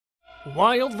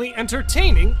Wildly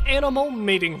entertaining animal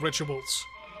mating rituals.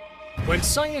 When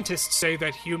scientists say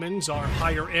that humans are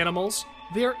higher animals,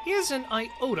 there is an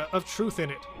iota of truth in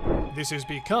it. This is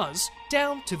because,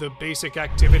 down to the basic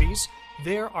activities,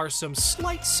 there are some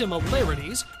slight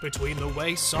similarities between the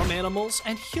way some animals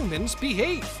and humans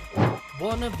behave.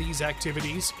 One of these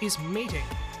activities is mating.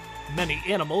 Many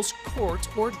animals court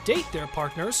or date their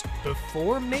partners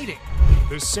before mating,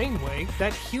 the same way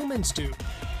that humans do.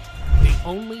 The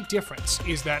only difference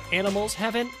is that animals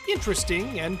have an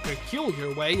interesting and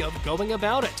peculiar way of going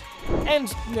about it.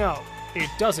 And no, it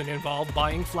doesn't involve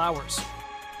buying flowers.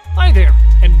 Hi there,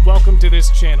 and welcome to this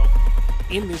channel.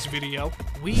 In this video,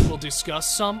 we will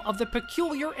discuss some of the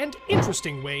peculiar and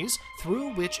interesting ways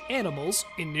through which animals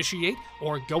initiate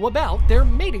or go about their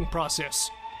mating process.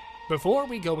 Before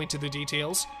we go into the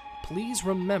details, please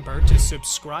remember to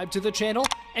subscribe to the channel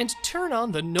and turn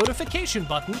on the notification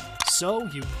button so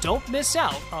you don't miss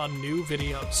out on new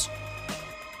videos.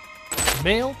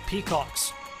 Male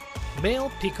peacocks.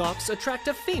 Male peacocks attract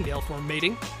a female for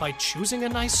mating by choosing a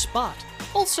nice spot,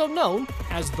 also known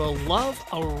as the love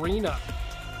arena.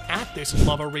 At this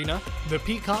love arena, the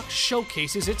peacock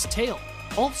showcases its tail,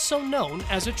 also known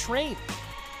as a train.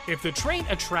 If the train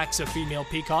attracts a female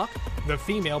peacock, the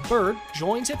female bird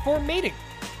joins it for mating.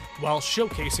 While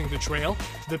showcasing the trail,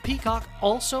 the peacock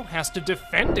also has to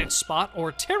defend its spot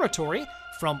or territory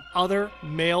from other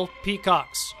male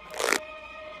peacocks.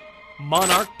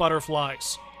 Monarch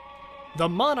butterflies. The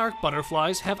monarch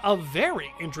butterflies have a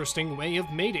very interesting way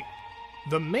of mating.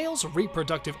 The male's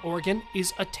reproductive organ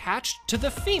is attached to the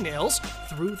female's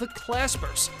through the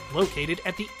claspers located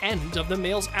at the end of the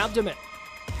male's abdomen.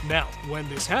 Now, when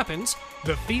this happens,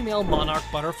 the female monarch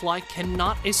butterfly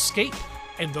cannot escape,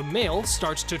 and the male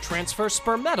starts to transfer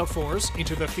spermatophores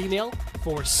into the female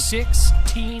for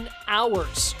 16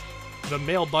 hours. The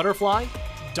male butterfly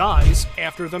dies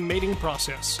after the mating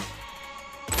process.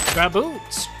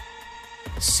 Baboons.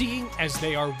 Seeing as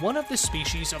they are one of the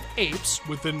species of apes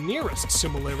with the nearest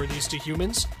similarities to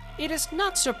humans, it is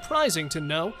not surprising to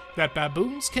know that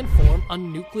baboons can form a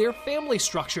nuclear family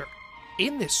structure.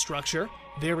 In this structure,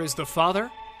 there is the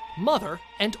father, mother,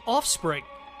 and offspring.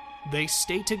 They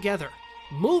stay together,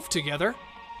 move together,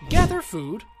 gather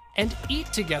food, and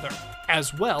eat together,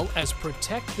 as well as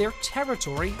protect their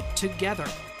territory together.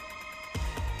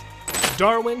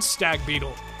 Darwin's stag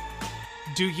beetle.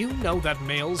 Do you know that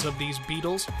males of these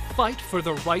beetles fight for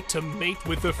the right to mate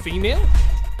with the female?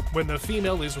 When the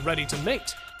female is ready to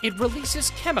mate, it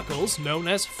releases chemicals known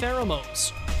as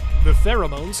pheromones. The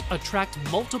pheromones attract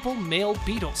multiple male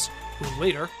beetles, who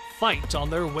later fight on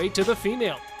their way to the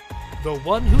female. The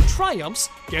one who triumphs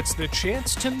gets the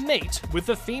chance to mate with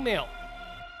the female.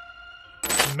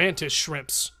 Mantis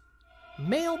shrimps.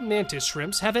 Male mantis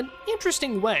shrimps have an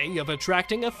interesting way of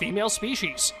attracting a female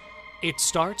species. It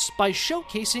starts by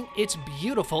showcasing its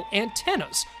beautiful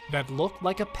antennas that look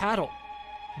like a paddle.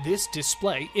 This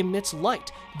display emits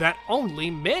light that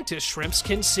only mantis shrimps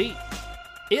can see.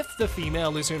 If the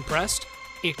female is impressed,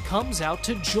 it comes out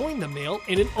to join the male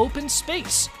in an open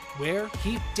space, where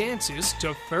he dances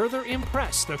to further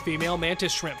impress the female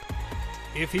mantis shrimp.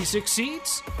 If he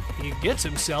succeeds, he gets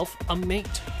himself a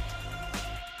mate.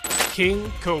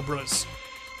 King cobras.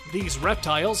 These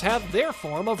reptiles have their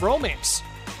form of romance.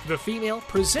 The female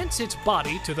presents its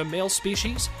body to the male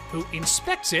species, who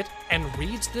inspects it and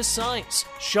reads the signs,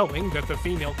 showing that the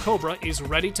female cobra is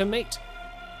ready to mate.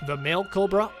 The male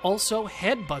cobra also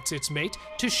headbutts its mate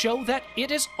to show that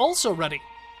it is also ready.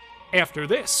 After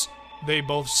this, they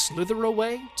both slither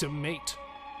away to mate.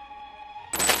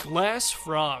 Glass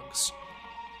frogs.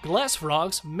 Glass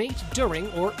frogs mate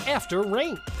during or after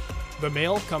rain. The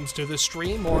male comes to the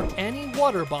stream or any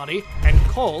water body and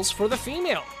calls for the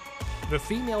female. The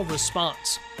female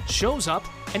responds, shows up,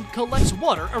 and collects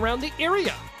water around the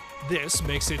area. This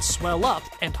makes it swell up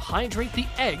and hydrate the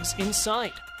eggs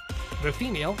inside. The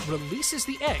female releases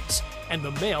the eggs, and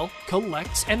the male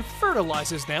collects and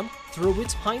fertilizes them through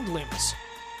its hind limbs.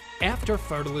 After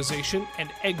fertilization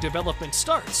and egg development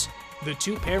starts, the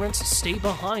two parents stay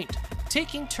behind,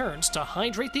 taking turns to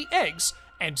hydrate the eggs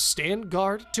and stand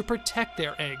guard to protect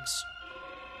their eggs.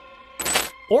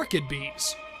 Orchid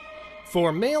bees.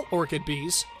 For male orchid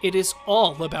bees, it is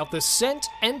all about the scent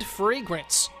and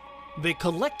fragrance. They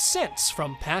collect scents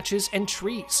from patches and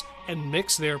trees and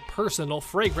mix their personal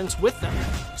fragrance with them,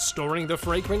 storing the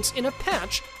fragrance in a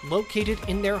patch located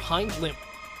in their hind limb.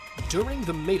 During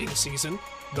the mating season,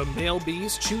 the male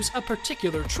bees choose a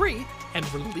particular tree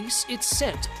and release its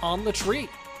scent on the tree.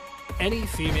 Any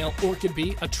female orchid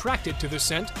bee attracted to the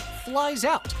scent flies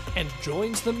out and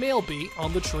joins the male bee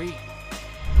on the tree.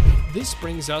 This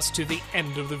brings us to the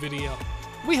end of the video.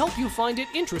 We hope you find it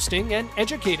interesting and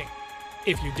educating.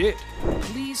 If you did,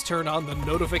 please turn on the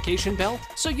notification bell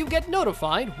so you get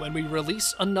notified when we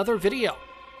release another video.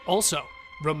 Also,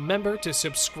 remember to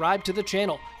subscribe to the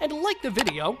channel and like the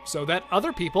video so that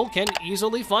other people can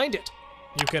easily find it.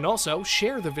 You can also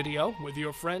share the video with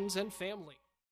your friends and family.